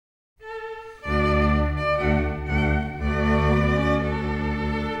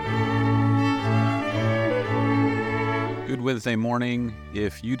Wednesday morning.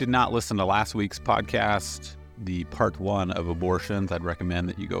 If you did not listen to last week's podcast, the part 1 of abortions, I'd recommend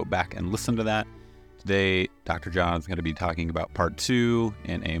that you go back and listen to that. Today, Dr. John is going to be talking about part 2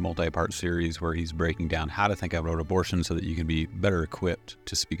 in a multi-part series where he's breaking down how to think about abortion so that you can be better equipped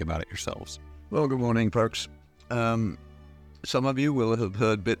to speak about it yourselves. Well, good morning, folks. Some of you will have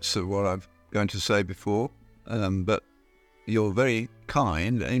heard bits of what I'm going to say before, but you're very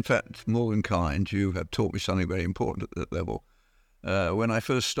kind. In fact, more than kind, you have taught me something very important at that level. When I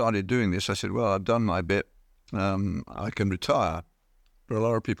first started doing this, I said, well, I've done my bit. I can retire. But a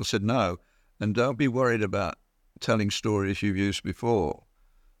lot of people said no. And don't be worried about telling stories you've used before.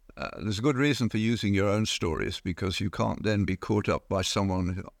 There's a good reason for using your own stories, because you can't then be caught up by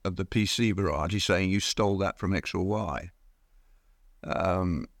someone of the PC variety saying you stole that from X or Y.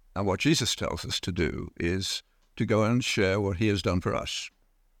 And what Jesus tells us to do is to go and share what he has done for us.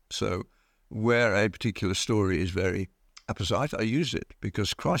 So where a particular story is very apposite, I use it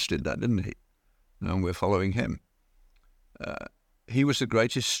because Christ did that, didn't he? And we're following him. He was the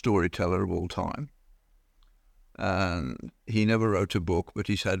greatest storyteller of all time. And he never wrote a book, but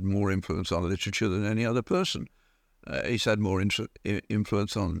he's had more influence on literature than any other person. He's had more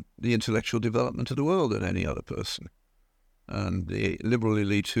influence on the intellectual development of the world than any other person. And the liberal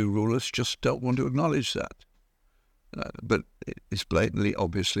elite who rule us just don't want to acknowledge that. But it's blatantly,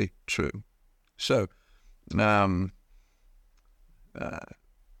 obviously true. So, there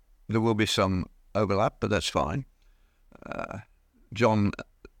will be some overlap, but that's fine. John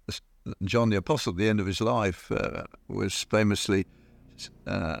the Apostle, at the end of his life, was famously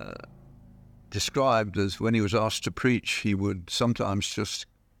described as, when he was asked to preach, he would sometimes just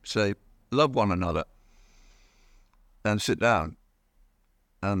say, love one another, and sit down.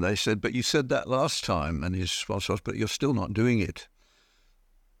 And they said, but you said that last time. And his response was, but you're still not doing it.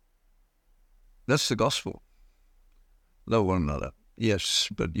 That's the gospel. Love one another. Yes,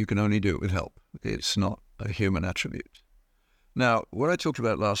 but you can only do it with help. It's not a human attribute. Now, what I talked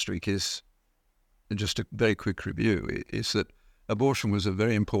about last week is, just a very quick review, is that abortion was a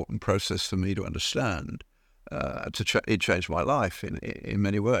very important process for me to understand. It changed my life in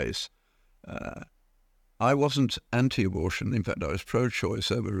many ways. I wasn't anti-abortion. In fact, I was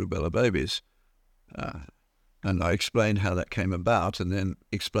pro-choice over rubella babies. And I explained how that came about, and then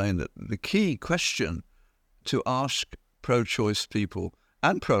explained that the key question to ask pro-choice people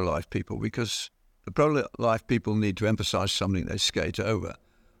and pro-life people, because the pro-life people need to emphasize something they skate over,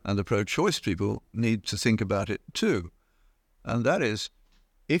 and the pro-choice people need to think about it too. And that is,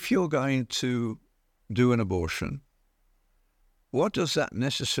 if you're going to do an abortion, what does that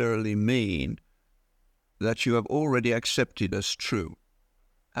necessarily mean that you have already accepted as true?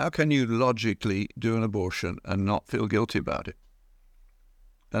 How can you logically do an abortion and not feel guilty about it?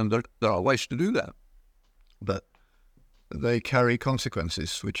 And there are ways to do that, but they carry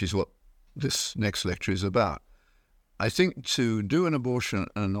consequences, which is what this next lecture is about. I think to do an abortion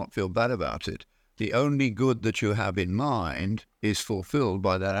and not feel bad about it, the only good that you have in mind is fulfilled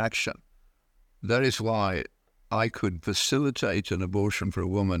by that action. That is why I could facilitate an abortion for a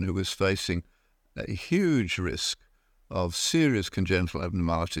woman who was facing a huge risk of serious congenital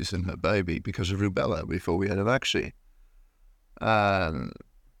abnormalities in her baby because of rubella before we had a vaccine.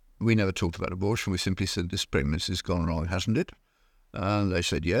 We never talked about abortion. We simply said, this pregnancy's gone wrong, hasn't it? And they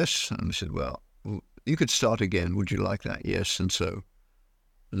said yes. And I said, well, you could start again. Would you like that? Yes. And so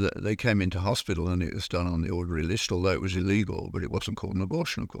they came into hospital, and it was done on the orderly list, although it was illegal, but it wasn't called an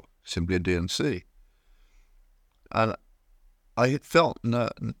abortion, of course, simply a D&C. And I felt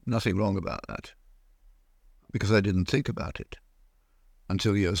nothing wrong about that, because I didn't think about it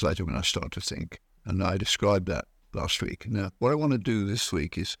until years later when I started to think. And I described that last week. Now, what I want to do this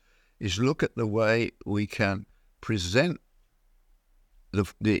week is look at the way we can present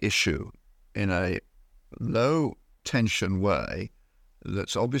the issue in a low-tension way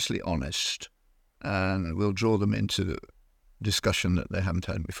that's obviously honest, and we'll draw them into discussion that they haven't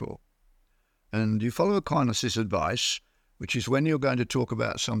had before. And you follow Aquinas' advice, which is, when you're going to talk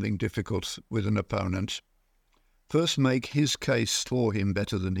about something difficult with an opponent, first make his case for him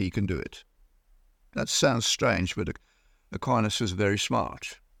better than he can do it. That sounds strange, but Aquinas was very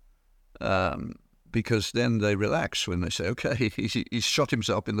smart, because then they relax when they say, okay, he's shot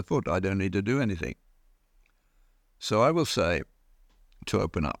himself in the foot, I don't need to do anything. So I will say, to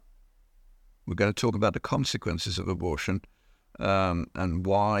open up, we're going to talk about the consequences of abortion, and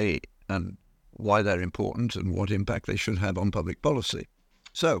why they're important and what impact they should have on public policy.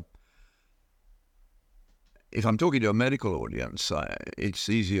 So, if I'm talking to a medical audience, it's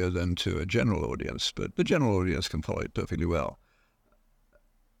easier than to a general audience, but the general audience can follow it perfectly well.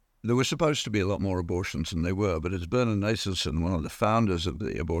 there were supposed to be a lot more abortions than they were, but as Bernard Nathanson, one of the founders of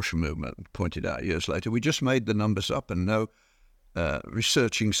the abortion movement, pointed out years later, we just made the numbers up, and no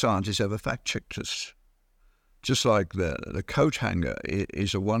researching scientists ever fact-checked us. Just like the coat hanger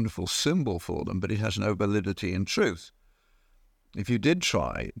is a wonderful symbol for them, but it has no validity in truth. If you did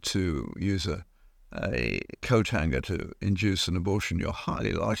try to use a coat hanger to induce an abortion, you're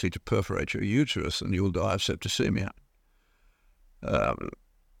highly likely to perforate your uterus and you'll die of septicemia.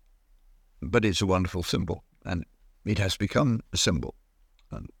 But it's a wonderful symbol, and it has become a symbol,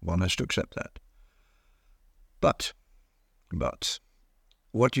 and one has to accept that. But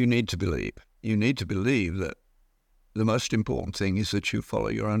what you need to believe? You need to believe that the most important thing is that you follow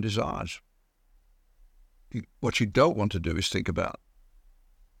your own desires. What you don't want to do is think about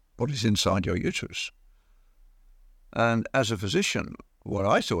what is inside your uterus. And as a physician, what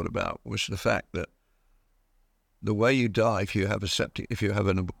I thought about was the fact that the way you die if you have a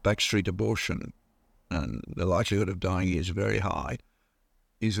backstreet abortion, and the likelihood of dying is very high,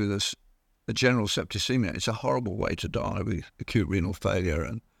 is with a general septicemia. It's a horrible way to die, with acute renal failure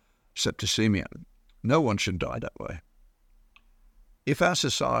and septicemia. No one should die that way. If our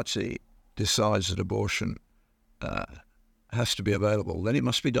society decides that abortion has to be available, then it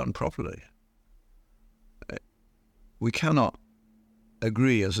must be done properly. We cannot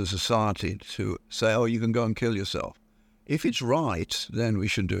agree as a society to say, oh, you can go and kill yourself. If it's right, then we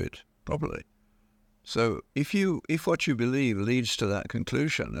should do it properly. So if what you believe leads to that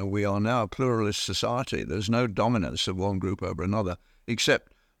conclusion, and we are now a pluralist society, there's no dominance of one group over another,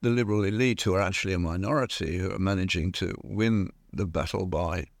 except the liberal elite, who are actually a minority, who are managing to win the battle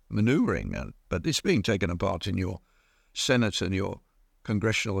by maneuvering. But it's being taken apart in your Senate and your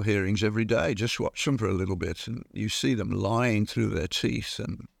congressional hearings every day. Just watch them for a little bit, and you see them lying through their teeth.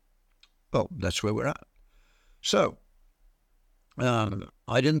 And, well, that's where we're at. So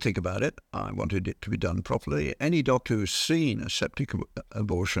I didn't think about it. I wanted it to be done properly. Any doctor who's seen a septic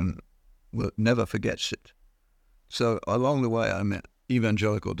abortion never forgets it. So along the way, I met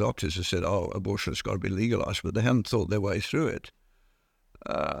evangelical doctors who said, oh, abortion's got to be legalized, but they hadn't thought their way through it.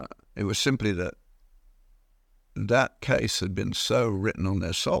 It was simply that case had been so written on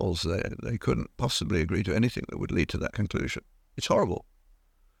their souls, they couldn't possibly agree to anything that would lead to that conclusion. It's horrible.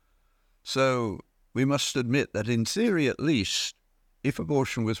 So we must admit that in theory, at least, if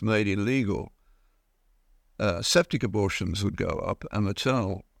abortion was made illegal, septic abortions would go up and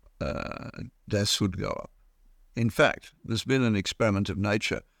maternal deaths would go up. In fact, there's been an experiment of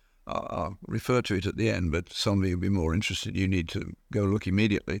nature. I'll refer to it at the end, but some of you will be more interested. You need to go look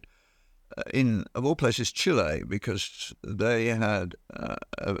immediately. In, of all places, Chile, because they had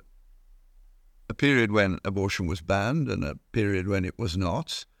a period when abortion was banned and a period when it was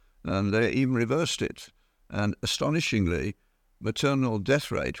not, and they even reversed it. And astonishingly, maternal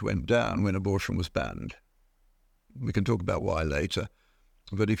death rate went down when abortion was banned. We can talk about why later.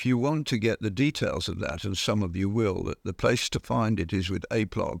 But if you want to get the details of that, and some of you will, the place to find it is with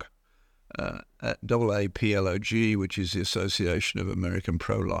APLOG, AAPLOG, which is the Association of American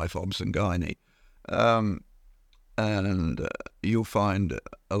Pro-Life Obs and Gynae. And you'll find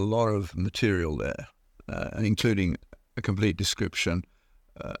a lot of material there, including a complete description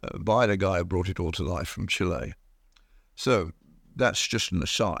by the guy who brought it all to life from Chile. So that's just an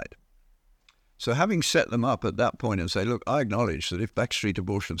aside. So having set them up at that point and say, look, I acknowledge that if backstreet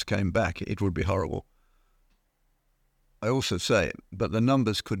abortions came back, it would be horrible. I also say, but the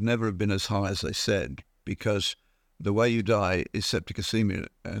numbers could never have been as high as they said, because the way you die is septicemia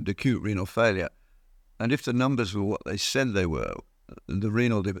and acute renal failure. And if the numbers were what they said they were, the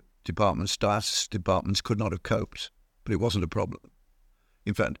renal departments, dialysis departments could not have coped, but it wasn't a problem.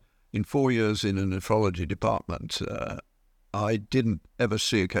 In fact, in 4 years in a nephrology department, I didn't ever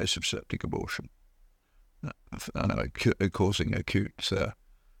see a case of septic abortion causing acute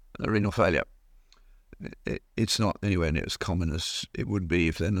renal failure. It's not anywhere near as common as it would be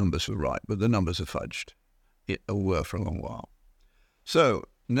if their numbers were right, but the numbers are fudged. Were for a long while. So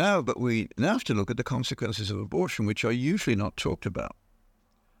now we have to look at the consequences of abortion, which are usually not talked about.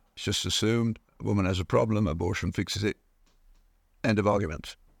 It's just assumed a woman has a problem, abortion fixes it, end of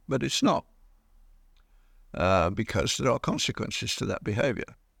argument. But it's not. Because there are consequences to that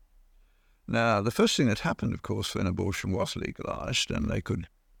behavior. Now, the first thing that happened, of course, when abortion was legalized and they could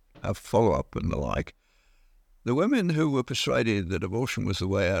have follow-up and the like, the women who were persuaded that abortion was the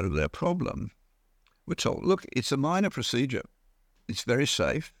way out of their problem were told, look, it's a minor procedure. It's very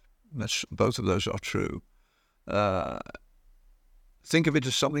safe. Both of those are true. Think of it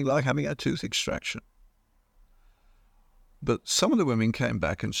as something like having a tooth extraction. But some of the women came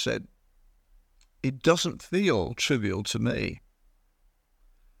back and said, it doesn't feel trivial to me.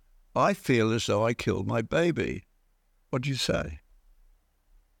 I feel as though I killed my baby. What do you say?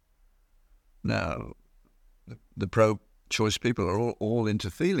 Now, the pro-choice people are all into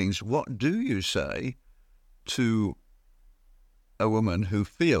feelings. What do you say to a woman who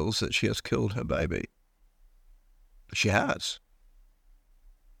feels that she has killed her baby? She has.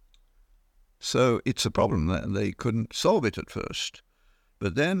 So it's a problem that they couldn't solve it at first.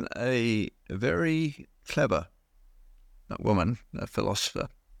 But then a very clever woman, a philosopher,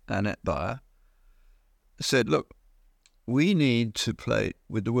 Annette Beyer, said, look, we need to play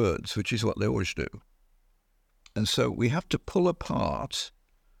with the words, which is what they always do. And so we have to pull apart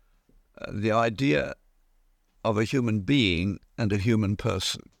the idea of a human being and a human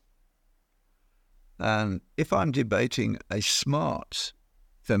person. And if I'm debating a smart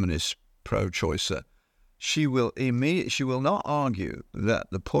feminist pro-choicer, she will not argue that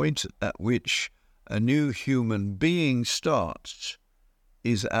the point at which a new human being starts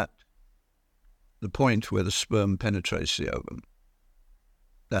is at the point where the sperm penetrates the ovum.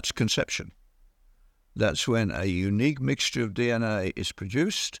 That's conception. That's when a unique mixture of DNA is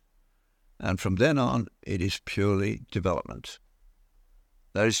produced, and from then on, it is purely development.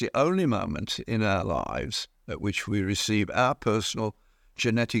 That is the only moment in our lives at which we receive our personal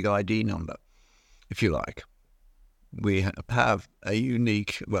genetic ID number, if you like. We have a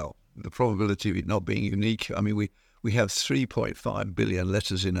unique, well, the probability of it not being unique, I mean, we have 3.5 billion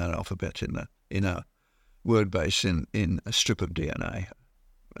letters in our alphabet in our word base in a strip of DNA.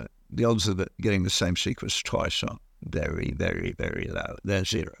 The odds of it getting the same sequence twice are very, very, very low. They're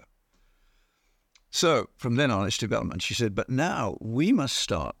zero. So from then on, it's development. She said, but now we must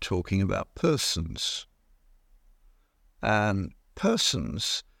start talking about persons. And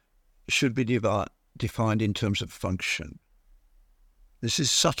persons should be defined in terms of function. This is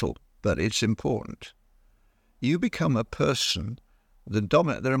subtle, but it's important. You become a person.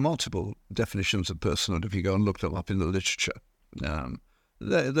 There are multiple definitions of personhood if you go and look them up in the literature.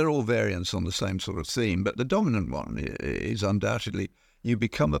 They're all variants on the same sort of theme, but the dominant one is undoubtedly you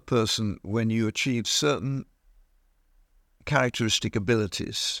become a person when you achieve certain characteristic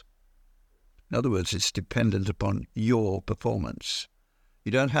abilities. In other words, it's dependent upon your performance.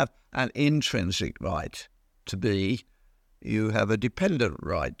 You don't have an intrinsic right to be. You have a dependent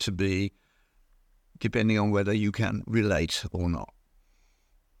right to be, depending on whether you can relate or not.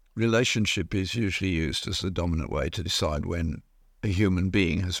 Relationship is usually used as the dominant way to decide when a human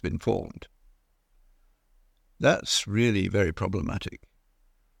being has been formed. That's really very problematic.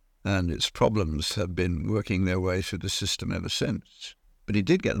 And its problems have been working their way through the system ever since. But it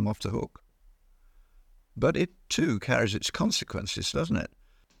did get them off the hook. But it, too, carries its consequences, doesn't it?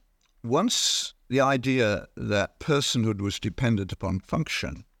 Once the idea that personhood was dependent upon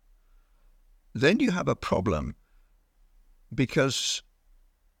function, then you have a problem because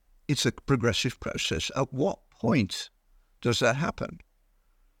it's a progressive process. At what point does that happen?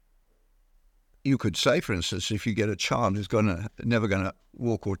 You could say, for instance, if you get a child who's never going to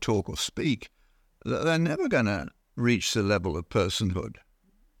walk or talk or speak, they're never going to reach the level of personhood.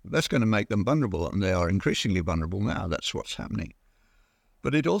 That's going to make them vulnerable, and they are increasingly vulnerable now. That's what's happening.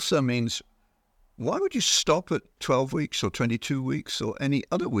 But it also means, why would you stop at 12 weeks or 22 weeks or any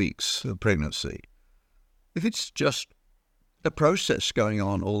other weeks of pregnancy? If it's just a process going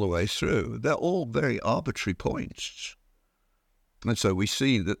on all the way through, they're all very arbitrary points. And so we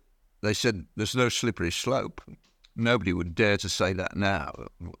see that they said there's no slippery slope. Nobody would dare to say that now.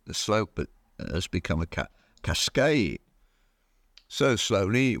 The slope has become a cascade. So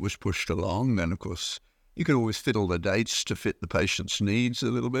slowly it was pushed along. Then, of course, you can always fiddle the dates to fit the patient's needs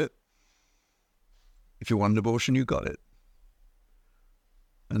a little bit. If you want an abortion, you got it.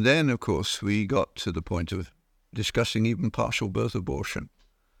 And then, of course, we got to the point of discussing even partial birth abortion.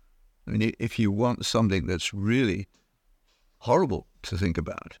 I mean, if you want something that's really horrible to think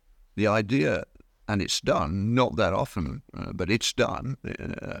about, the idea, and it's done, not that often, but it's done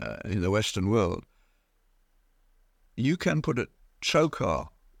in the Western world, you can put a trocar,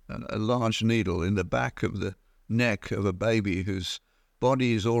 a large needle, in the back of the neck of a baby whose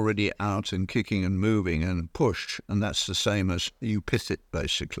body is already out and kicking and moving, and push, and that's the same as you pith it,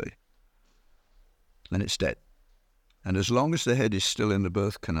 basically. And it's dead. And as long as the head is still in the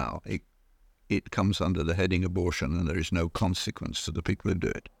birth canal, it comes under the heading abortion, and there is no consequence to the people who do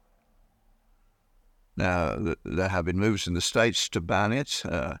it. Now, there have been moves in the States to ban it.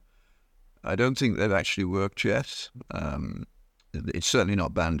 I don't think they've actually worked yet. It's certainly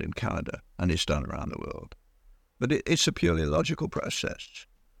not banned in Canada, and it's done around the world. But it's a purely logical process.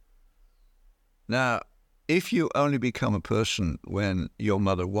 Now, if you only become a person when your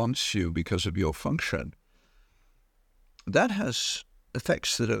mother wants you because of your function, that has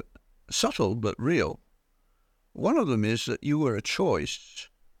effects that are subtle but real. One of them is that you were a choice,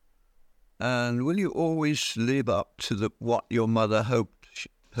 and will you always live up to what your mother hoped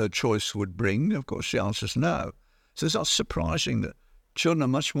her choice would bring? Of course, the answer is no. So it's not surprising that children are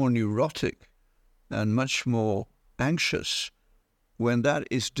much more neurotic and much more anxious when that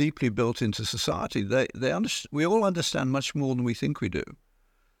is deeply built into society. We all understand much more than we think we do.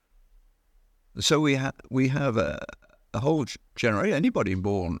 So we have a whole generation, anybody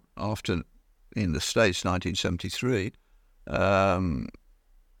born after, in the States, 1973,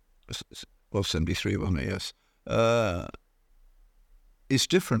 well, 73 wasn't it, yes, is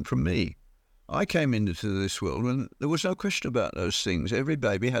different from me. I came into this world when there was no question about those things. Every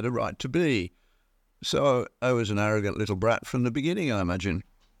baby had a right to be. So I was an arrogant little brat from the beginning, I imagine.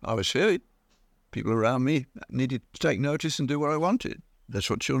 I was here. People around me needed to take notice and do what I wanted. That's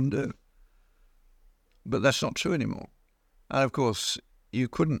what children do. But that's not true anymore. And of course, you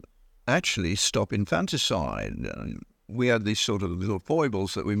couldn't actually stop infanticide. We had these sort of little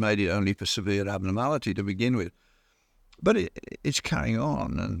foibles that we made it only for severe abnormality to begin with. But it's carrying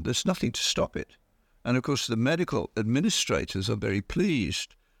on, and there's nothing to stop it. And of course, the medical administrators are very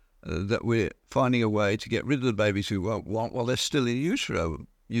pleased that we're finding a way to get rid of the babies who won't want while they're still in utero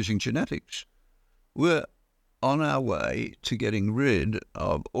using genetics. We're on our way to getting rid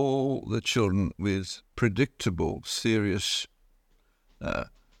of all the children with predictable, serious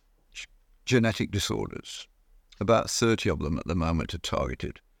genetic disorders. About 30 of them at the moment are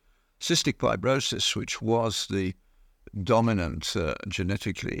targeted. Cystic fibrosis, which was the dominant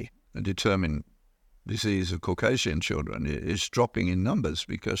genetically determined disease of Caucasian children, is dropping in numbers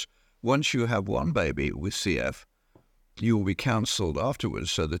because once you have one baby with CF, you will be counselled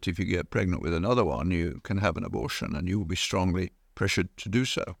afterwards so that if you get pregnant with another one, you can have an abortion, and you will be strongly pressured to do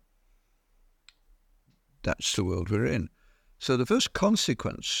so. That's the world we're in. So the first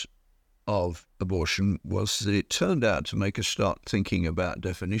consequence of abortion was that it turned out to make us start thinking about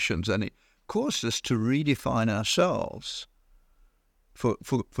definitions, and it caused us to redefine ourselves. For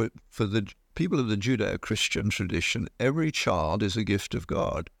the people of the Judeo-Christian tradition, every child is a gift of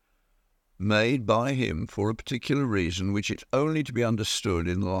God, made by him for a particular reason, which is only to be understood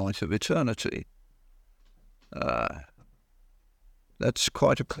in the light of eternity. That's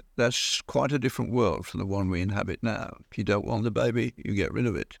quite a different world from the one we inhabit now. If you don't want the baby, you get rid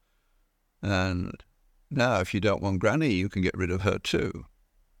of it. And now, if you don't want Granny, you can get rid of her too.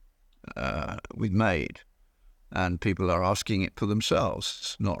 With MAID. And people are asking it for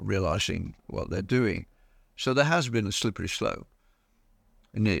themselves, not realizing what they're doing. So there has been a slippery slope.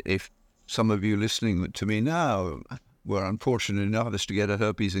 And if some of you listening to me now were unfortunate enough as to get a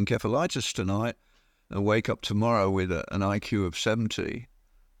herpes encephalitis tonight and wake up tomorrow with an IQ of 70,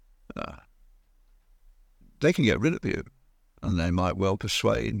 they can get rid of you. And they might well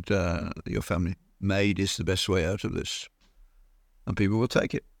persuade your family, MAID is the best way out of this. And people will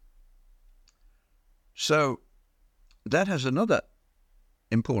take it. So that has another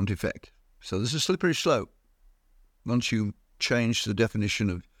important effect. So there's a slippery slope. Once you change the definition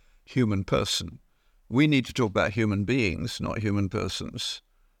of human person, we need to talk about human beings, not human persons.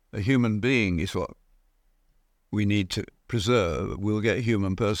 A human being is what we need to preserve. We'll get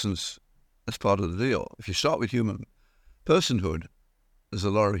human persons as part of the deal. If you start with human personhood, there's a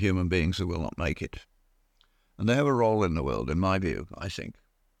lot of human beings who will not make it. And they have a role in the world, in my view, I think.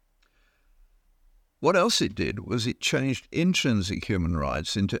 What else it did was it changed intrinsic human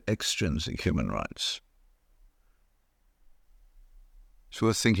rights into extrinsic human rights. It's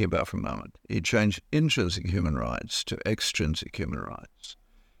worth thinking about for a moment. It changed intrinsic human rights to extrinsic human rights.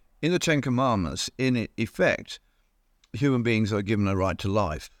 In the Ten Commandments, in effect, human beings are given a right to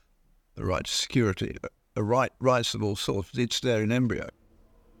life, a right to security, rights of all sorts. It's there in embryo.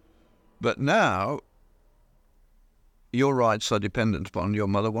 But now, your rights are dependent upon your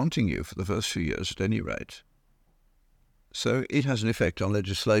mother wanting you for the first few years at any rate. So it has an effect on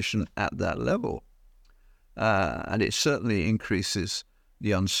legislation at that level. And it certainly increases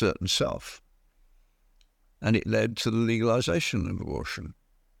the uncertain self. And it led to the legalization of abortion,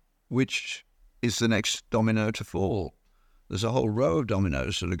 which is the next domino to fall. There's a whole row of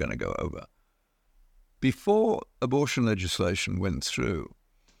dominoes that are going to go over. Before abortion legislation went through,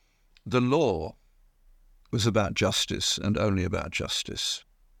 the law was about justice and only about justice.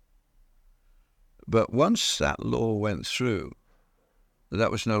 But once that law went through,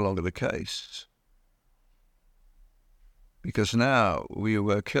 that was no longer the case. Because now we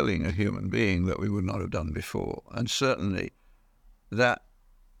were killing a human being that we would not have done before. And certainly that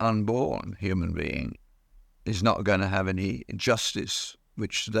unborn human being is not going to have any justice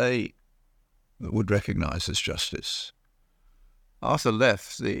which they would recognize as justice. After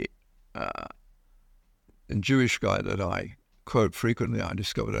left, the a Jewish guy that I quote frequently. I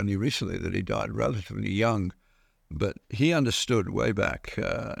discovered only recently that he died relatively young, but he understood way back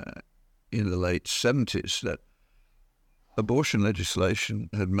in the late 70s that abortion legislation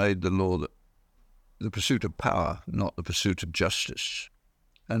had made the law that the pursuit of power, not the pursuit of justice.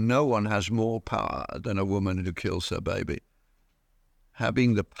 And no one has more power than a woman who kills her baby.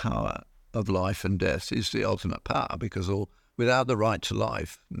 Having the power of life and death is the ultimate power, because without the right to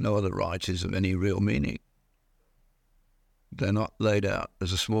life, no other right is of any real meaning. They're not laid out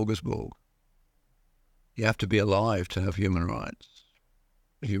as a smorgasbord. You have to be alive to have human rights.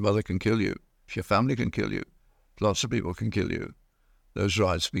 If your mother can kill you, if your family can kill you, lots of people can kill you, those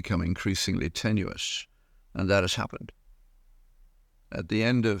rights become increasingly tenuous. And that has happened. At the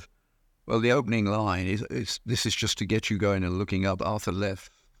end of, the opening line, this is just to get you going and looking up Arthur Leff,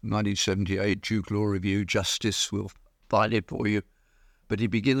 1978, Duke Law Review, Justice will find it for you. But he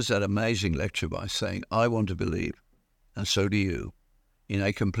begins that amazing lecture by saying, I want to believe, and so do you, in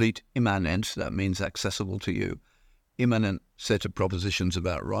a complete immanent, that means accessible to you, immanent set of propositions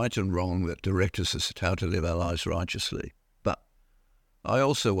about right and wrong that direct us as to how to live our lives righteously. But I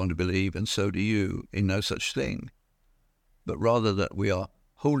also want to believe, and so do you, in no such thing, but rather that we are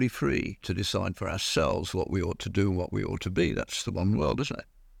wholly free to decide for ourselves what we ought to do and what we ought to be. That's the one world, isn't it?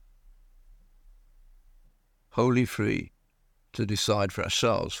 Wholly free to decide for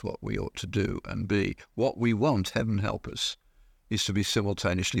ourselves what we ought to do and be. What we want, heaven help us, is to be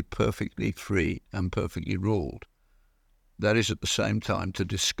simultaneously perfectly free and perfectly ruled. That is at the same time to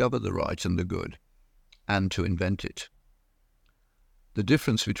discover the right and the good and to invent it. The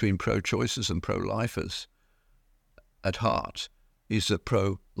difference between pro-choicers and pro-lifers at heart is that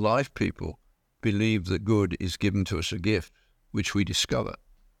pro-life people believe that good is given to us a gift, which we discover.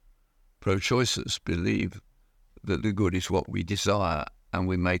 Pro-choicers believe that the good is what we desire and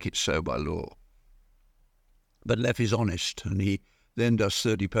we make it so by law. But Leff is honest, and he then does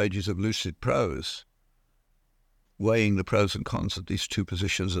 30 pages of lucid prose, weighing the pros and cons of these two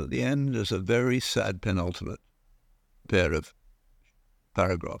positions. At the end, there's a very sad penultimate pair of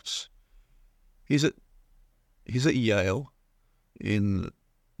paragraphs. He's at Yale in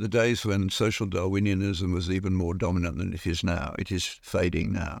the days when social Darwinianism was even more dominant than it is now. It is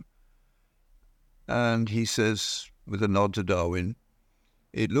fading now. And he says, with a nod to Darwin,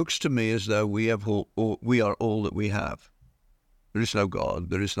 it looks to me as though we are all that we have. There is no God.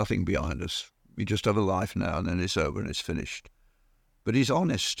 There is nothing behind us. We just have a life now, and then it's over and it's finished. But he's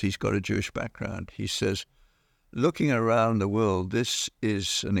honest. He's got a Jewish background. He says, looking around the world, this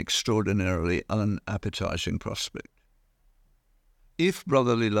is an extraordinarily unappetizing prospect. If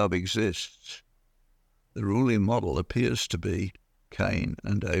brotherly love exists, the ruling model appears to be Cain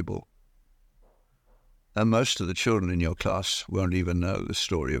and Abel. And most of the children in your class won't even know the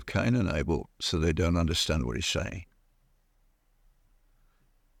story of Cain and Abel, so they don't understand what he's saying.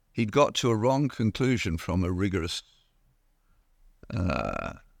 He'd got to a wrong conclusion from a rigorous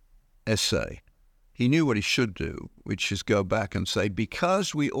essay. He knew what he should do, which is go back and say,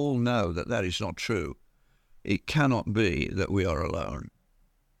 because we all know that that is not true, it cannot be that we are alone.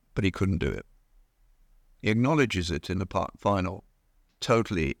 But he couldn't do it. He acknowledges it in the final,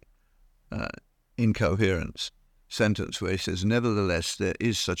 totally incoherent sentence where he says, nevertheless, there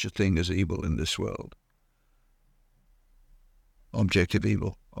is such a thing as evil in this world. Objective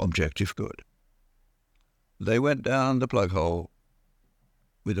evil, objective good. They went down the plug hole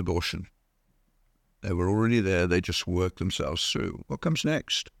with abortion. They were already there. They just worked themselves through. What comes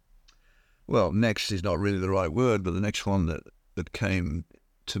next? Well, next is not really the right word, but the next one that came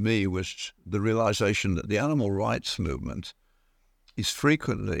to me was the realization that the animal rights movement is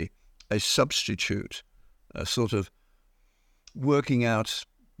frequently a substitute, a sort of working out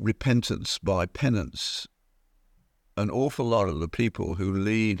repentance by penance. An awful lot of the people who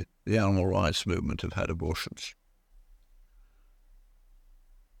lead the animal rights movement have had abortions.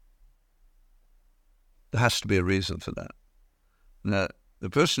 There has to be a reason for that. Now, the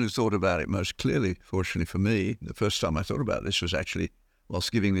person who thought about it most clearly, fortunately for me, the first time I thought about this was actually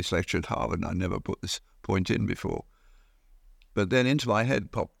whilst giving this lecture at Harvard, and I never put this point in before. But then into my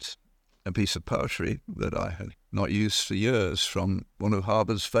head popped a piece of poetry that I had not used for years from one of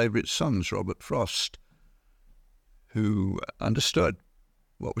Harvard's favourite sons, Robert Frost, who understood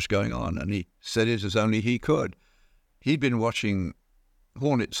what was going on, and he said it as only he could. He'd been watching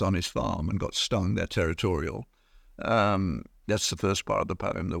hornets on his farm and got stung. They're territorial. That's the first part of the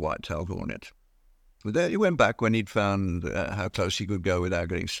poem, The White-tailed Hornet. But there he went back when he'd found how close he could go without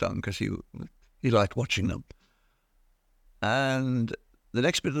getting stung, because he liked watching them. And the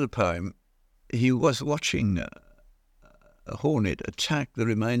next bit of the poem, he was watching a hornet attacked the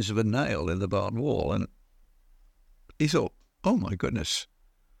remains of a nail in the barn wall, and he thought, oh my goodness,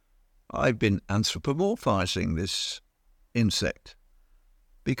 I've been anthropomorphizing this insect,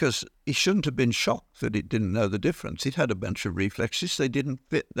 because he shouldn't have been shocked that it didn't know the difference. It had a bunch of reflexes. They didn't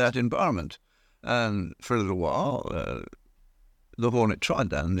fit that environment. And for a little while, the hornet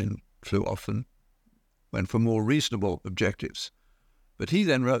tried that and then flew off and went for more reasonable objectives. But he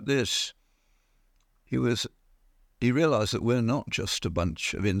then wrote this. He realized that we're not just a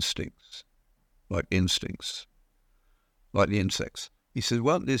bunch of instincts, like the insects. He said,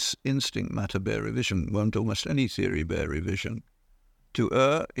 won't this instinct matter bear revision? Won't almost any theory bear revision? To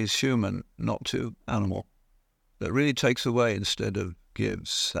err is human, not to animal. That really takes away instead of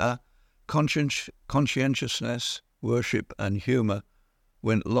gives. Conscientiousness, worship, and humour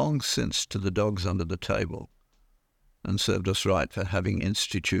went long since to the dogs under the table and served us right for having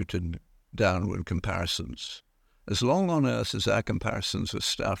instituted downward comparisons. As long on earth as our comparisons were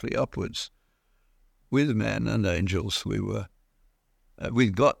stoutly upwards, with men and angels we were,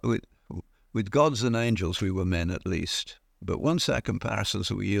 with gods and angels we were men at least. But once our comparisons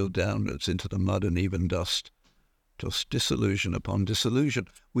were yield downwards into the mud and even dust, just disillusion upon disillusion,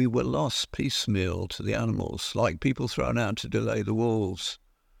 we were lost piecemeal to the animals, like people thrown out to delay the wolves.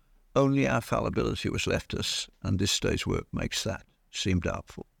 Only our fallibility was left us, and this day's work makes that seem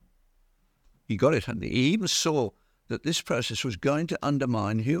doubtful. He got it, and he even saw that this process was going to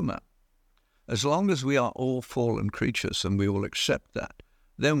undermine humour. As long as we are all fallen creatures, and we will accept that,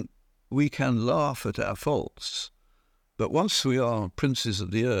 then we can laugh at our faults. But once we are princes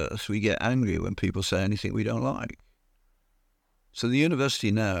of the earth, we get angry when people say anything we don't like. So the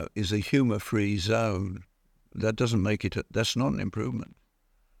university now is a humour-free zone. That doesn't make it, that's not an improvement.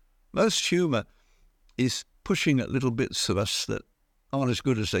 Most humour is pushing at little bits of us that aren't as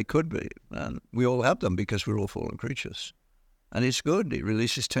good as they could be. And we all have them because we're all fallen creatures. And it's good, it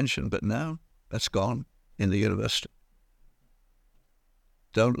releases tension, but now that's gone in the university.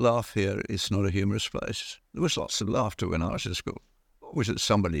 Don't laugh here, it's not a humorous place. There was lots of laughter when I was in school. Always at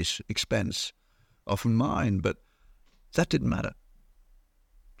somebody's expense, often mine, but that didn't matter.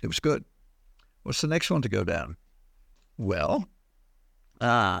 It was good. What's the next one to go down? Well,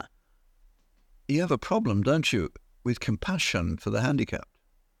 you have a problem, don't you, with compassion for the handicapped.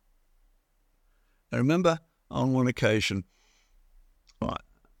 I remember on one occasion,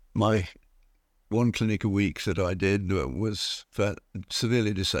 my one clinic a week that I did was for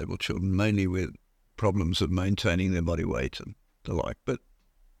severely disabled children, mainly with problems of maintaining their body weight and the like, but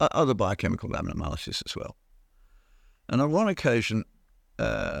other biochemical abnormalities as well. And on one occasion,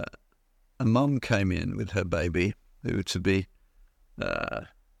 a mum came in with her baby, who, to be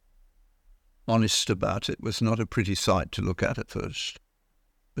honest about it, was not a pretty sight to look at first.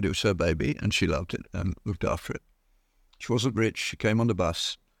 But it was her baby, and she loved it and looked after it. She wasn't rich. She came on the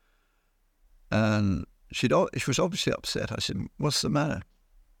bus. And she was obviously upset. I said, what's the matter?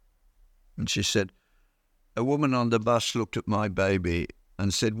 And she said, a woman on the bus looked at my baby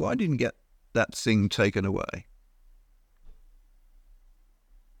and said, why didn't you get that thing taken away?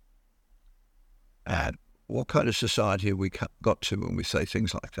 And what kind of society have we got to when we say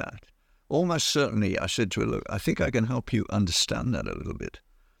things like that? Almost certainly, I said to her, look, I think I can help you understand that a little bit.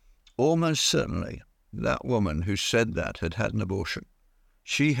 Almost certainly, that woman who said that had had an abortion.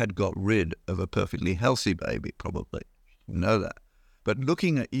 She had got rid of a perfectly healthy baby, probably. You know that. But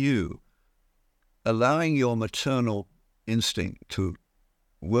looking at you, allowing your maternal instinct to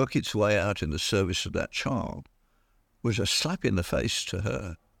work its way out in the service of that child was a slap in the face to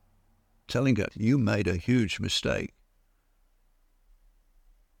her, telling her, you made a huge mistake.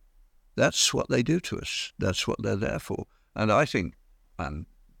 That's what they do to us. That's what they're there for. And I think, and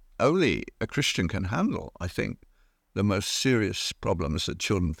only a Christian can handle, I think, the most serious problems that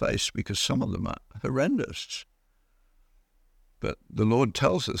children face, because some of them are horrendous. But the Lord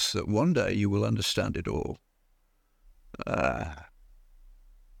tells us that one day you will understand it all.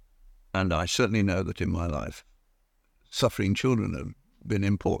 And I certainly know that in my life, suffering children have been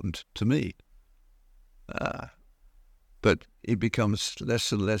important to me. But it becomes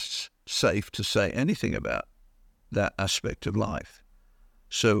less and less safe to say anything about that aspect of life.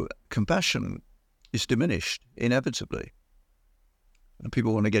 So compassion is diminished inevitably. And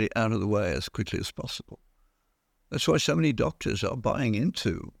people want to get it out of the way as quickly as possible. That's why so many doctors are buying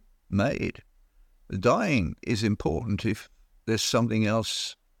into MAID. Dying is important if there's something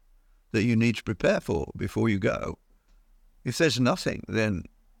else that you need to prepare for before you go. If there's nothing, then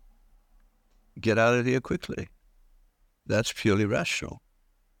get out of here quickly. That's purely rational.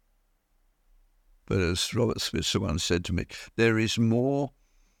 But as Robert Spitzer once said to me, there is more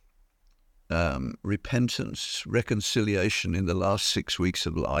repentance, reconciliation in the last 6 weeks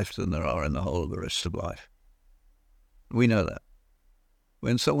of life than there are in the whole of the rest of life. We know that.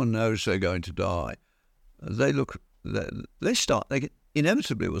 When someone knows they're going to die, they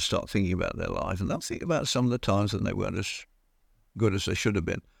inevitably will start thinking about their life, and they'll think about some of the times when they weren't as good as they should have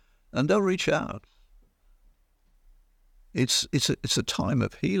been, and they'll reach out. It's a time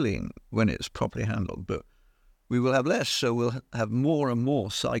of healing when it's properly handled, but we will have less, so we'll have more and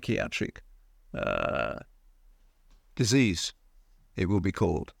more psychiatric disease, it will be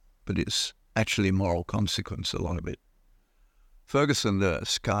called, but it's actually moral consequence, a lot of it. Ferguson, the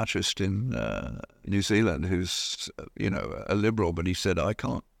psychiatrist in New Zealand, who's a liberal, but he said, I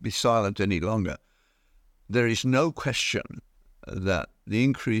can't be silent any longer. There is no question that the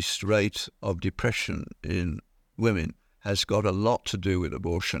increased rate of depression in women has got a lot to do with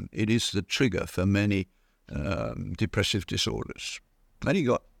abortion. It is the trigger for many depressive disorders.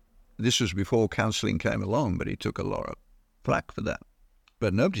 And this was before counselling came along, but he took a lot of flack for that.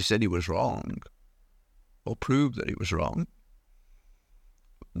 But nobody said he was wrong or proved that he was wrong.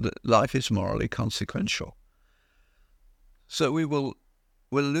 Life is morally consequential. So we're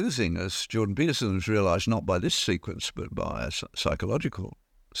losing, as Jordan Peterson has realized, not by this sequence, but by a psychological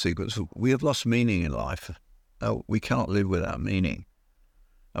sequence. We have lost meaning in life. We cannot live without meaning.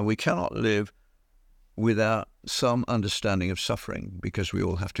 And we cannot live without some understanding of suffering, because we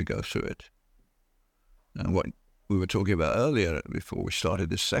all have to go through it. And what we were talking about earlier, before we started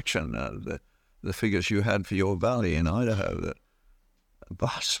this section, the figures you had for your valley in Idaho, that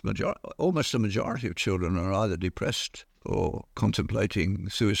almost a majority of children are either depressed or contemplating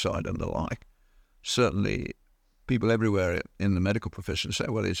suicide and the like. Certainly, people everywhere in the medical profession say,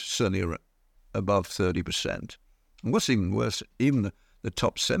 well, it's certainly above 30%. And what's even worse, even the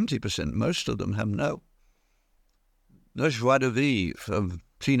top 70%, most of them have no joie de vivre of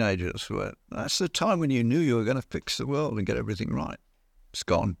teenagers. Where that's the time when you knew you were going to fix the world and get everything right. It's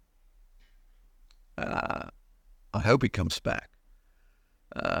gone. I hope it comes back.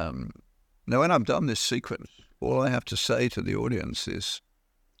 Now, when I've done this sequence, all I have to say to the audience is,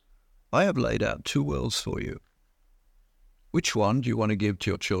 I have laid out two worlds for you. Which one do you want to give to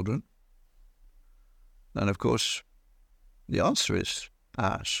your children? And of course, the answer is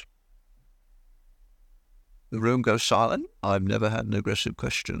ours. The room goes silent. I've never had an aggressive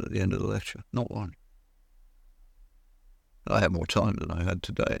question at the end of the lecture. Not one. I had more time than I had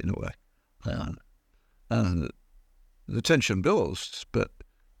today, in a way. And the tension builds, but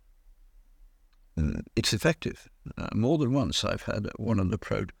it's effective. More than once I've had one of the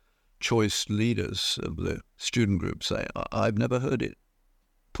pro-choice leaders of the student group say, I've never heard it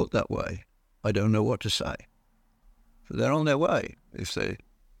put that way. I don't know what to say. So they're on their way. If they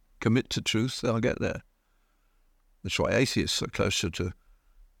commit to truth, they'll get there. That's why atheists are closer to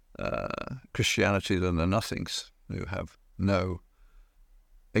Christianity than the nothings, who have no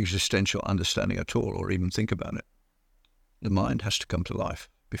existential understanding at all, or even think about it. The mind has to come to life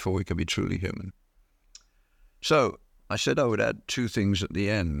before we can be truly human. So I said I would add two things at the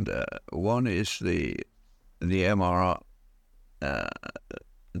end. One is the MRR,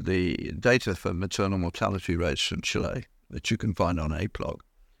 the data for maternal mortality rates from Chile that you can find on APLOG.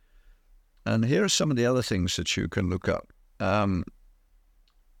 And here are some of the other things that you can look up. The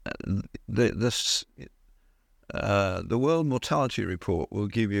World Mortality Report will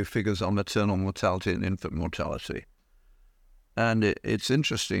give you figures on maternal mortality and infant mortality. And it's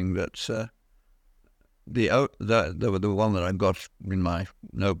interesting that the one that I've got in my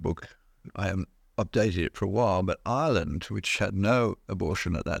notebook, I haven't updated it for a while, but Ireland, which had no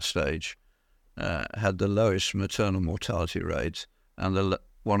abortion at that stage, had the lowest maternal mortality rates and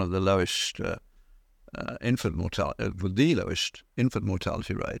one of the lowest infant mortality, the lowest infant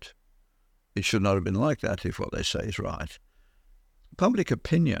mortality rate. It should not have been like that if what they say is right. Public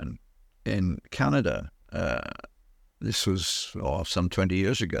opinion in Canada, this was some 20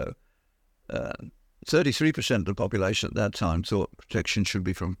 years ago, 33% of the population at that time thought protection should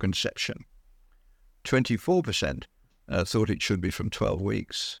be from conception. 24% thought it should be from 12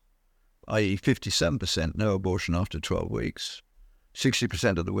 weeks, i.e. 57% no abortion after 12 weeks,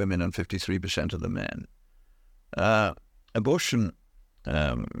 60% of the women and 53% of the men. Abortion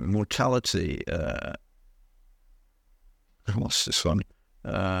mortality, what's this one?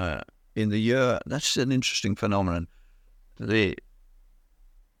 In the year, that's an interesting phenomenon. The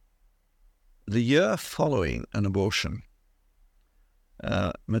year following an abortion,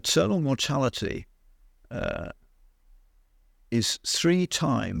 maternal mortality is 3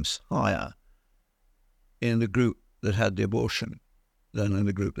 times higher in the group that had the abortion than in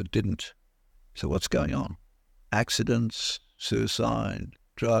the group that didn't. So what's going on? Accidents, suicide,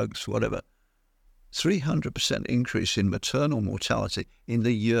 drugs, whatever. 300% increase in maternal mortality in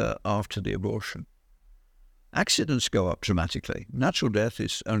the year after the abortion. Accidents go up dramatically. Natural death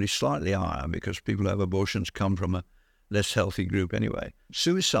is only slightly higher because people who have abortions come from a less healthy group anyway.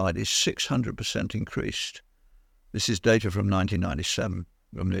 Suicide is 600% increased. This is data from 1997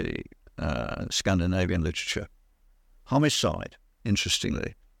 from the Scandinavian literature. Homicide,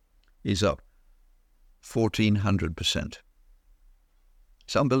 interestingly, is up 1,400%.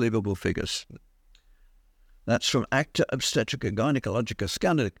 It's unbelievable figures. That's from Acta Obstetrica Gynecologica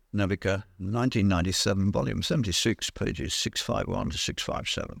Scandinavica, 1997, volume 76, pages 651 to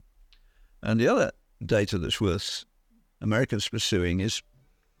 657. And the other data that's worth Americans pursuing is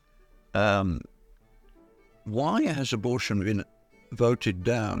why has abortion been voted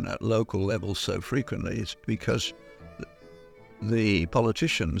down at local levels so frequently? It's because the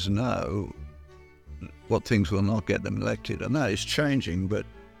politicians know what things will not get them elected, and that is changing, but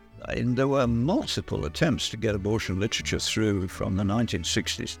there were multiple attempts to get abortion literature through from the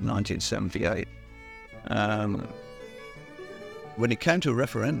 1960s to 1978. When it came to a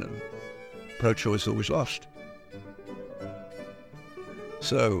referendum, pro-choice always lost.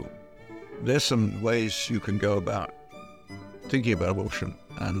 So there's some ways you can go about thinking about abortion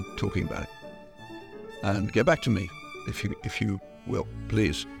and talking about it. And get back to me if you will,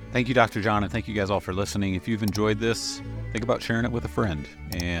 please. Thank you, Dr. John, and thank you guys all for listening. If you've enjoyed this, think about sharing it with a friend.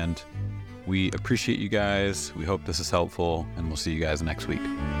 And we appreciate you guys. We hope this is helpful, and we'll see you guys next week.